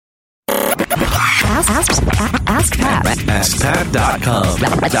Ask Pat. AskPat.com.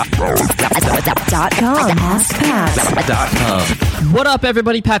 AskPat.com. What up,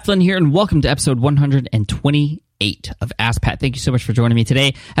 everybody? Pat Flynn here, and welcome to episode 128 of Ask Pat. Thank you so much for joining me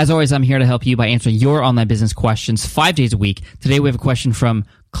today. As always, I'm here to help you by answering your online business questions 5 days a week. Today, we have a question from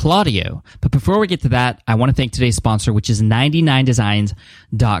Claudio. But before we get to that, I want to thank today's sponsor, which is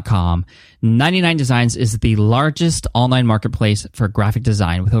 99designs.com. 99 Designs is the largest online marketplace for graphic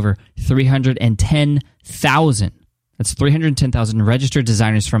design with over 310,000. That's 310,000 registered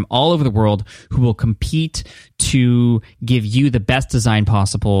designers from all over the world who will compete to give you the best design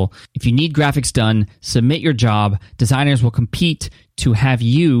possible. If you need graphics done, submit your job. Designers will compete to have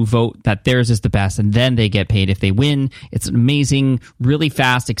you vote that theirs is the best, and then they get paid if they win. It's an amazing, really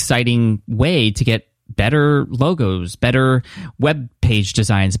fast, exciting way to get better logos, better web page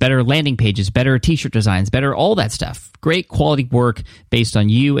designs, better landing pages, better t-shirt designs, better all that stuff. Great quality work based on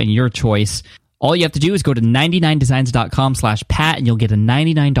you and your choice. All you have to do is go to 99designs.com/Pat and you'll get a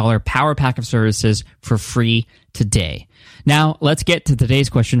 $99 power pack of services for free today. Now, let's get to today's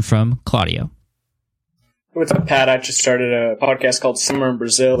question from Claudio. What's up, Pat? I just started a podcast called Summer in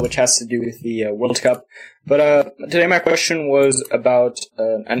Brazil, which has to do with the World Cup. But today my question was about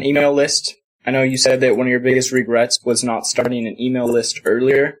an email list. I know you said that one of your biggest regrets was not starting an email list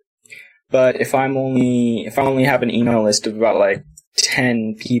earlier. But if I only have an email list of about like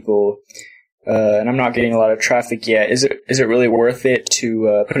 10 people, and I'm not getting a lot of traffic yet, is it really worth it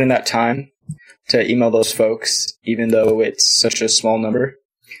to put in that time to email those folks, even though it's such a small number?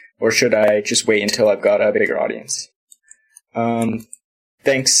 Or should I just wait until I've got a bigger audience?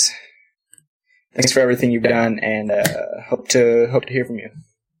 Thanks for everything you've done, and hope to hear from you.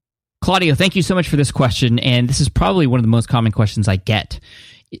 Claudio, thank you so much for this question, and this is probably one of the most common questions I get.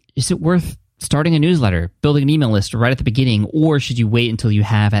 Is it worth starting a newsletter, building an email list right at the beginning, or should you wait until you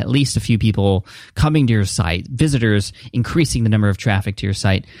have at least a few people coming to your site, visitors, increasing the number of traffic to your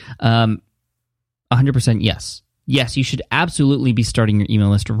site? 100% yes. Yes, you should absolutely be starting your email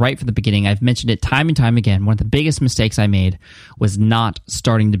list right from the beginning. I've mentioned it time and time again. One of the biggest mistakes I made was not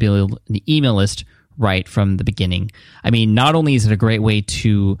starting to build an email list right from the beginning. I mean, not only is it a great way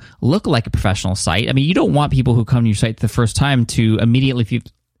to look like a professional site, I mean, you don't want people who come to your site the first time to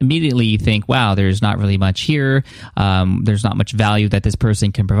immediately think, wow, there's not really much here. There's not much value that this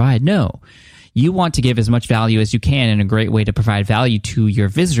person can provide. No. You want to give as much value as you can, and a great way to provide value to your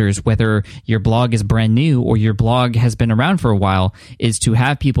visitors, whether your blog is brand new or your blog has been around for a while, is to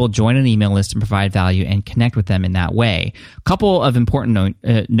have people join an email list and provide value and connect with them in that way. A couple of important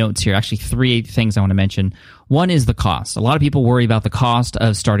notes here, actually 3 things I want to mention. One is the cost. A lot of people worry about the cost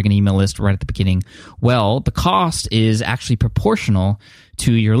of starting an email list right at the beginning. Well, the cost is actually proportional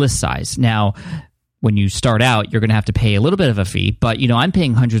to your list size. Now, when you start out, you're going to have to pay a little bit of a fee, but I'm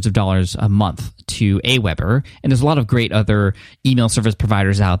paying hundreds of dollars a month to Aweber, and there's a lot of great other email service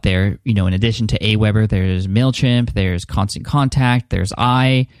providers out there. In addition to Aweber, there's MailChimp, there's Constant Contact, there's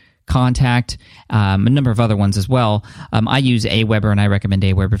iContact, a number of other ones as well. I use Aweber, and I recommend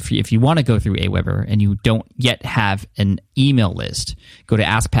Aweber. If you want to go through Aweber and you don't yet have an email list, go to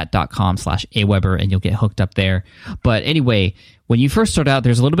askpat.com/Aweber and you'll get hooked up there. But anyway, when you first start out,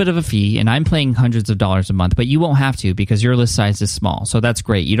 there's a little bit of a fee, and I'm paying hundreds of dollars a month, but you won't have to because your list size is small. So that's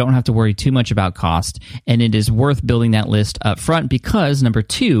great. You don't have to worry too much about cost, and it is worth building that list up front because, number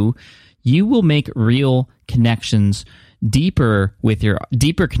 2, you will make real connections, deeper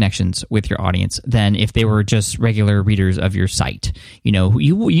connections with your audience than if they were just regular readers of your site.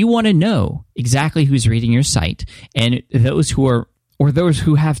 You want to know exactly who's reading your site, and those who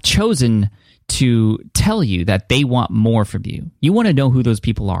have chosen to tell you that they want more from you. You want to know who those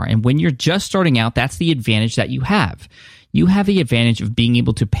people are. And when you're just starting out, that's the advantage that you have. You have the advantage of being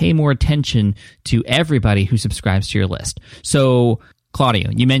able to pay more attention to everybody who subscribes to your list. So,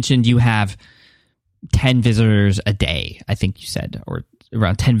 Claudio, you mentioned you have 10 visitors a day, I think you said, or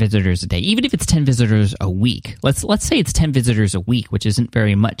around 10 visitors a day. Even if it's 10 visitors a week, let's say it's 10 visitors a week, which isn't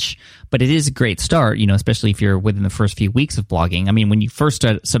very much, but it is a great start, especially if you're within the first few weeks of blogging. I mean, when you first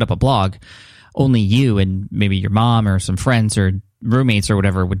set up a blog, only you and maybe your mom or some friends or roommates or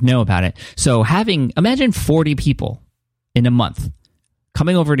whatever would know about it. So imagine 40 people in a month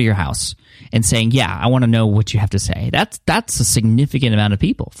coming over to your house and saying, yeah, I want to know what you have to say. That's a significant amount of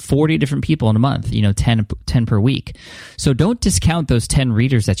people, 40 different people in a month, 10 per week. So don't discount those 10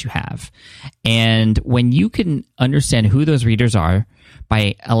 readers that you have. And when you can understand who those readers are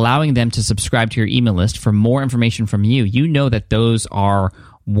by allowing them to subscribe to your email list for more information from you, you know that those are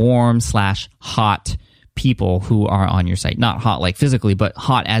warm/hot people who are on your site. Not hot like physically, but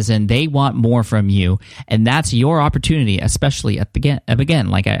hot as in they want more from you. And that's your opportunity, especially at the beginning.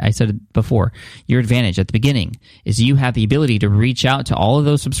 Like I said before, your advantage at the beginning is you have the ability to reach out to all of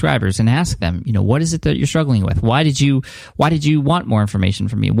those subscribers and ask them, what is it that you're struggling with? Why did you want more information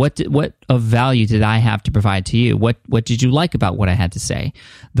from me? What of value did I have to provide to you? What did you like about what I had to say?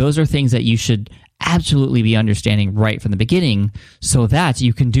 Those are things that you should absolutely be understanding right from the beginning so that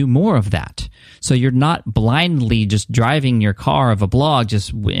you can do more of that. So you're not blindly just driving your car of a blog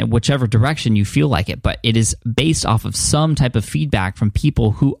just whichever direction you feel like it, but it is based off of some type of feedback from people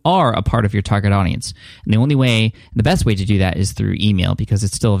who are a part of your target audience. And the best way to do that is through email, because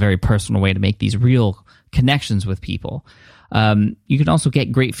it's still a very personal way to make these real connections with people. You can also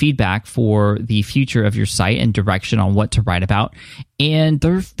get great feedback for the future of your site and direction on what to write about. And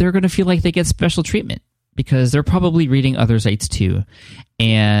they're going to feel like they get special treatment because they're probably reading other sites too.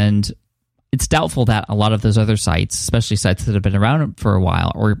 And it's doubtful that a lot of those other sites, especially sites that have been around for a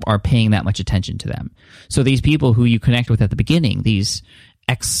while, or are paying that much attention to them. So these people who you connect with at the beginning, these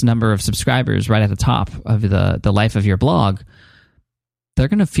X number of subscribers right at the top of the life of your blog, they're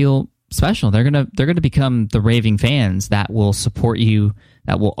going to feel special. They're gonna become the raving fans that will support you,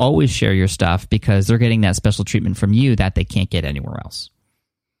 that will always share your stuff because they're getting that special treatment from you that they can't get anywhere else.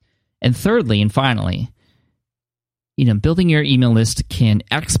 And thirdly and finally, building your email list can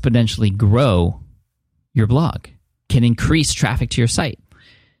exponentially grow your blog, can increase traffic to your site,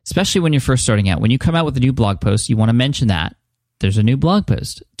 especially when you're first starting out. When you come out with a new blog post, you want to mention that there's a new blog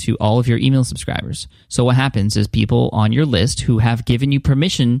post to all of your email subscribers. So what happens is people on your list who have given you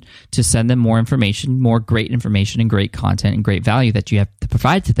permission to send them more information, more great information and great content and great value that you have to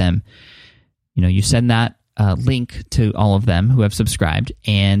provide to them, you send that link to all of them who have subscribed,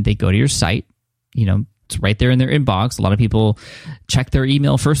 and they go to your site. It's right there in their inbox. A lot of people check their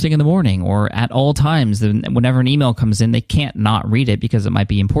email first thing in the morning or at all times. Whenever an email comes in, they can't not read it because it might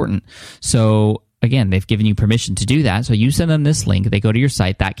be important. So again, they've given you permission to do that. So you send them this link, they go to your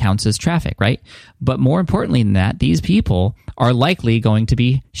site, that counts as traffic, right? But more importantly than that, these people are likely going to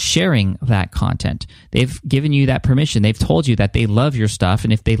be sharing that content. They've given you that permission. They've told you that they love your stuff,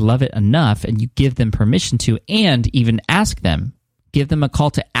 and if they love it enough and you give them permission to, and even ask them, give them a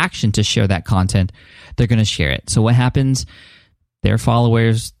call to action to share that content, they're going to share it. So what happens? Their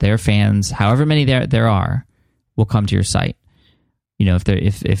followers, their fans, however many there are, will come to your site.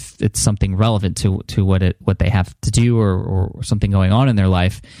 If it's something relevant to what they have to do or something going on in their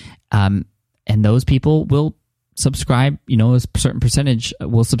life, and those people will subscribe. A certain percentage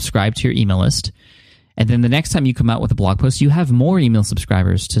will subscribe to your email list, and then the next time you come out with a blog post, you have more email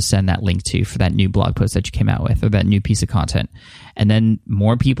subscribers to send that link to for that new blog post that you came out with or that new piece of content, and then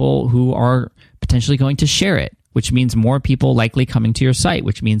more people who are potentially going to share it, which means more people likely coming to your site,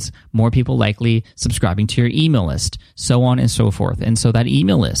 which means more people likely subscribing to your email list, so on and so forth. And so that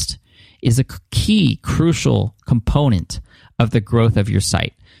email list is a key, crucial component of the growth of your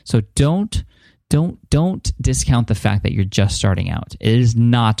site. So don't discount the fact that you're just starting out. It is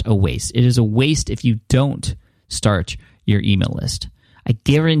not a waste. It is a waste if you don't start your email list. I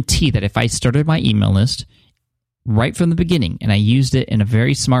guarantee that if I started my email list right from the beginning and I used it in a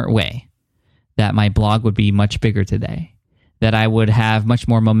very smart way, that my blog would be much bigger today, that I would have much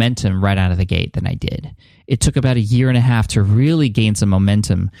more momentum right out of the gate than I did. It took about 1.5 years to really gain some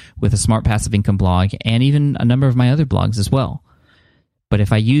momentum with a Smart Passive Income blog and even a number of my other blogs as well. But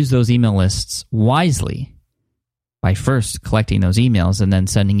if I use those email lists wisely, by first collecting those emails and then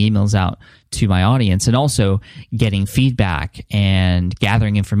sending emails out to my audience and also getting feedback and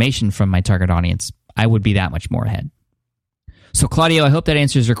gathering information from my target audience, I would be that much more ahead. So Claudio, I hope that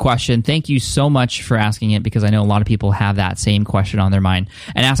answers your question. Thank you so much for asking it, because I know a lot of people have that same question on their mind.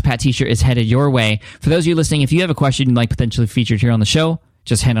 An Ask Pat t-shirt is headed your way. For those of you listening, if you have a question you'd like potentially featured here on the show,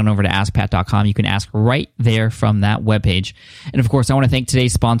 just head on over to AskPat.com. You can ask right there from that webpage. And of course, I want to thank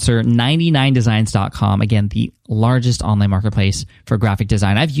today's sponsor, 99designs.com. Again, the largest online marketplace for graphic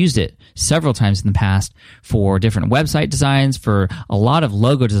design. I've used it several times in the past for different website designs, for a lot of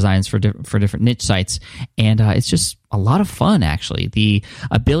logo designs for different niche sites. And it's just a lot of fun, actually. The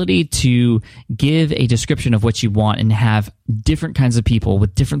ability to give a description of what you want and have different kinds of people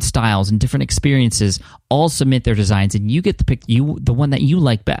with different styles and different experiences all submit their designs, and you get to pick the one that you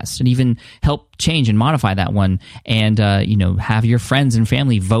like best, and even help change and modify that one, and have your friends and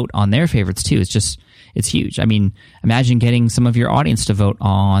family vote on their favorites too. It's huge. I mean, imagine getting some of your audience to vote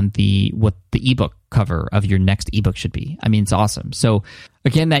on what the ebook cover of your next ebook should be. I mean, it's awesome. So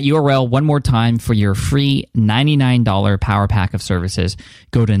again, that URL one more time for your free $99 power pack of services.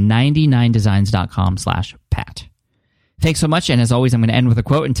 Go to 99designs.com/Pat. Thanks so much. And as always, I'm going to end with a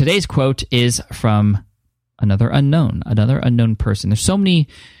quote. And today's quote is from another unknown person. There's so many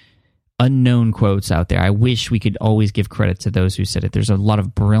unknown quotes out there. I wish we could always give credit to those who said it. There's a lot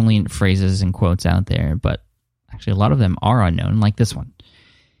of brilliant phrases and quotes out there, but actually a lot of them are unknown, like this one.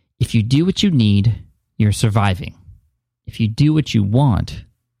 If you do what you need, you're surviving. If you do what you want,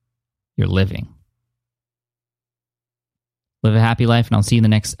 you're living. Live a happy life, and I'll see you in the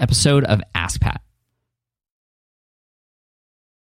next episode of Ask Pat.